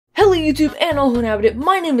YouTube and all who inhabit it,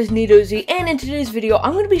 my name is NeitoZ, and in today's video,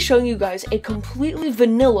 I'm going to be showing you guys a completely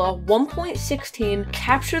vanilla 1.16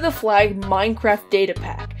 capture the flag Minecraft data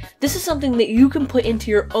pack. This is something that you can put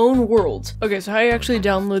into your own worlds. Okay, so how you actually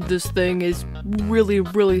download this thing is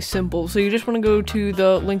really simple. So you just want to go to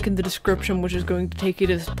the link in the description, which is going to take you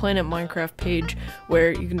to this Planet Minecraft page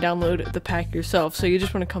where you can download the pack yourself. So you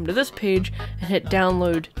just want to come to this page and hit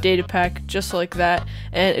download data pack just like that,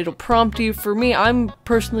 and it'll prompt you. For me, I'm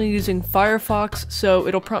personally using Firefox, so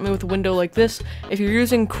it'll prompt me with a window like this. If you're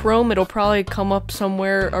using Chrome, it'll probably come up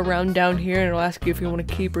somewhere around down here and it'll ask you if you want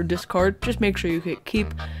to keep or discard. Just make sure you hit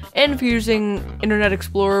keep. And if you're using Internet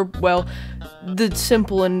Explorer, well, the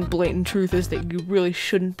simple and blatant truth is that you really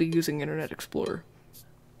shouldn't be using Internet Explorer.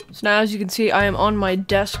 So now, as you can see, I am on my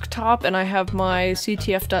desktop and I have my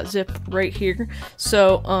ctf.zip right here.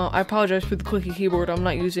 So I apologize for the clicky keyboard. I'm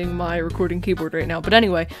not using my recording keyboard right now. But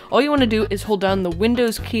anyway, all you want to do is hold down the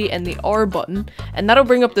Windows key and the R button, and that'll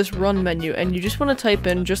bring up this run menu. And you just want to type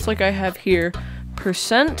in, just like I have here,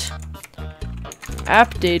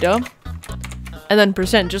 %appdata. And then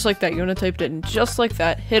 %, just like that. You want to type it in just like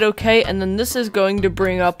that, hit OK, and then this is going to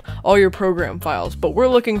bring up all your program files. But we're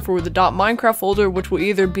looking for the .minecraft folder, which will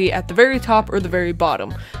either be at the very top or the very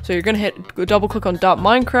bottom. So you're going to double click on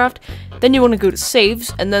 .minecraft, then you want to go to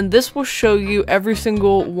saves, and then this will show you every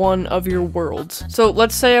single one of your worlds. So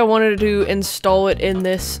let's say I wanted to install it in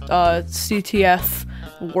this CTF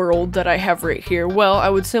world that I have right here. Well, I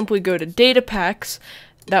would simply go to data packs,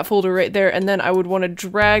 that folder right there, and then I would want to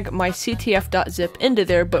drag my ctf.zip into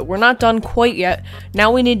there, but we're not done quite yet.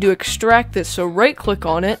 Now we need to extract this, so right click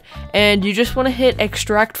on it, and you just want to hit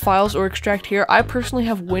extract files or extract here. I personally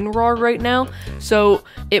have WinRAR right now, so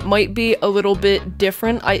it might be a little bit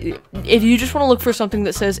different. If you just want to look for something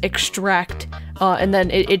that says extract, and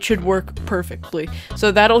then it should work perfectly.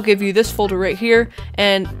 So that'll give you this folder right here,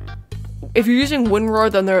 and if you're using WinRAR,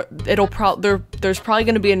 then there's probably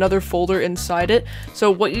going to be another folder inside it. So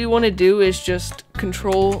what you want to do is just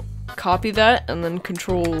control copy that and then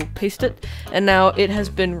control paste it, and now it has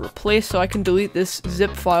been replaced. So I can delete this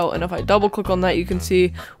zip file, and if I double click on that, you can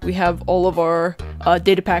see we have all of our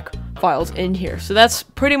data pack files in here. So that's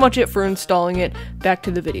pretty much it for installing it. Back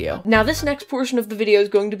to the video. Now this next portion of the video is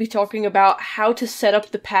going to be talking about how to set up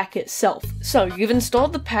the pack itself. So you've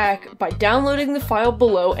installed the pack by downloading the file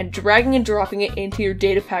below and dragging and dropping it into your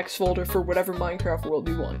data packs folder for whatever Minecraft world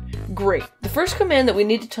you want. Great. The first command that we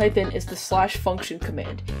need to type in is the /function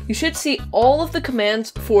command. You should see all of the commands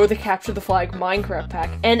for the capture the flag Minecraft pack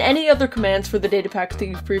and any other commands for the data packs that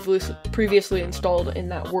you've previously installed in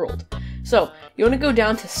that world. So you want to go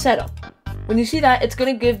down to setup. When you see that, it's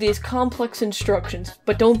going to give these complex instructions,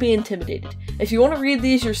 but don't be intimidated. If you want to read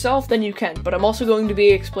these yourself, then you can, but I'm also going to be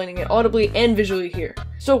explaining it audibly and visually here.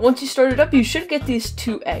 So once you start it up, you should get these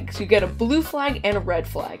two eggs. You get a blue flag and a red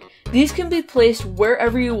flag. These can be placed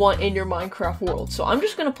wherever you want in your Minecraft world. So I'm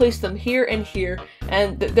just going to place them here and here,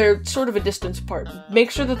 and they're sort of a distance apart.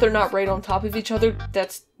 Make sure that they're not right on top of each other.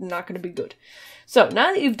 That's not going to be good. So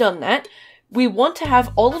now that you've done that, we want to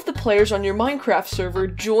have all of the players on your Minecraft server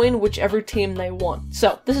join whichever team they want.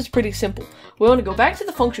 So this is pretty simple. We want to go back to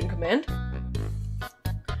the function command,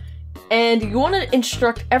 and you want to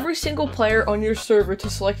instruct every single player on your server to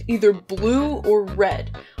select either blue or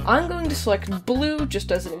red. I'm going to select blue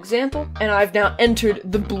just as an example, and I've now entered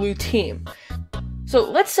the blue team. So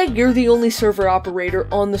let's say you're the only server operator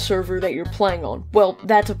on the server that you're playing on. Well,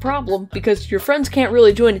 that's a problem because your friends can't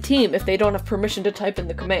really join a team if they don't have permission to type in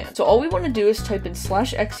the command. So all we want to do is type in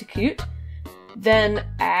 /execute, then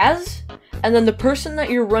as, and then the person that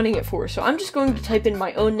you're running it for. So I'm just going to type in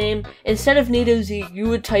my own name. Instead of NeitoZ, you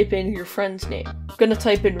would type in your friend's name. I'm going to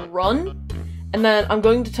type in run, and then I'm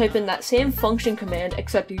going to type in that same function command,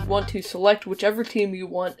 except you want to select whichever team you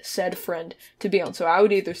want said friend to be on. So I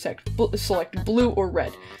would either select blue or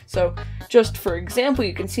red. So just for example,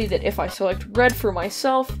 you can see that if I select red for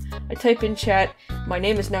myself, I type in chat, my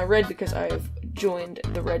name is now red because I have joined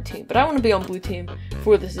the red team, but I want to be on blue team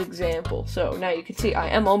for this example. So now you can see I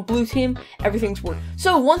am on blue team, everything's working.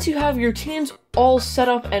 So once you have your teams all set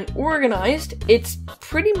up and organized, it's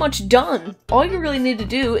pretty much done. All you really need to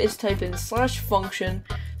do is type in /function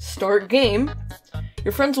start game.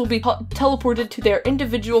 Your friends will be teleported to their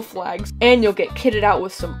individual flags, and you'll get kitted out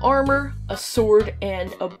with some armor, a sword,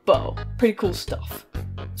 and a bow. Pretty cool stuff.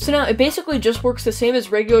 So now it basically just works the same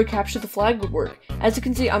as regular capture the flag would work. As you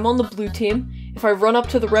can see, I'm on the blue team. If I run up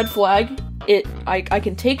to the red flag, I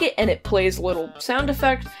can take it and it plays a little sound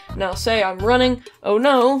effect. Now say I'm running, oh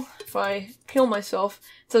no, if I kill myself,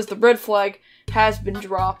 it says the red flag has been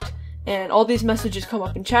dropped, and all these messages come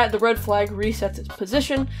up in chat. The red flag resets its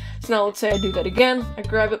position. So now let's say I do that again. I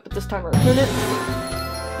grab it, but this time I return it.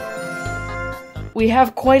 We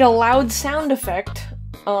have quite a loud sound effect.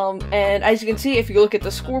 And as you can see, if you look at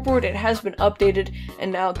the scoreboard, it has been updated,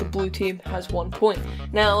 and now the blue team has 1 point.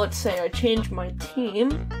 Now, let's say I change my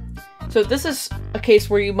team. So this is a case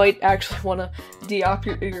where you might actually want to de-op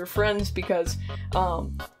your friends, because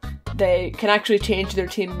they can actually change their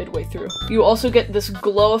team midway through. You also get this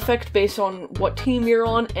glow effect based on what team you're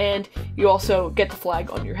on, and you also get the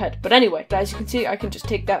flag on your head. But anyway, as you can see, I can just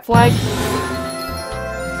take that flag,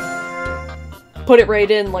 put it right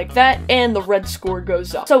in like that, and the red score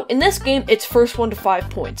goes up. So in this game, it's first 1 to 5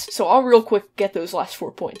 points. So I'll real quick get those last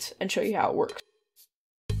 4 points and show you how it works.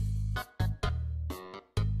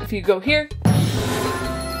 If you go here,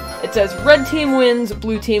 it says red team wins,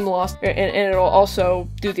 blue team lost, and it'll also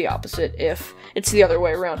do the opposite if it's the other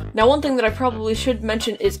way around. Now, one thing that I probably should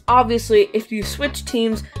mention is, obviously, if you switch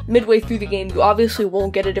teams midway through the game, you obviously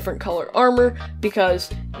won't get a different color armor,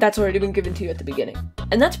 because that's already been given to you at the beginning.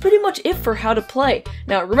 And that's pretty much it for how to play.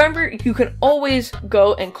 Now, remember, you can always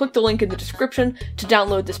go and click the link in the description to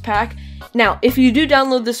download this pack. Now, if you do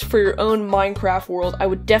download this for your own Minecraft world, I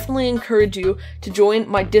would definitely encourage you to join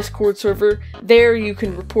my Discord server. There you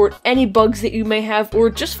can report any bugs that you may have, or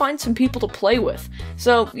just find some people to play with.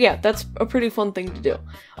 So yeah, that's a pretty fun thing to do.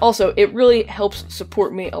 Also, it really helps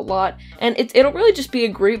support me a lot, and it'll really just be a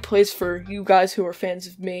great place for you guys who are fans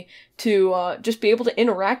of me to just be able to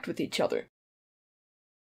interact with each other.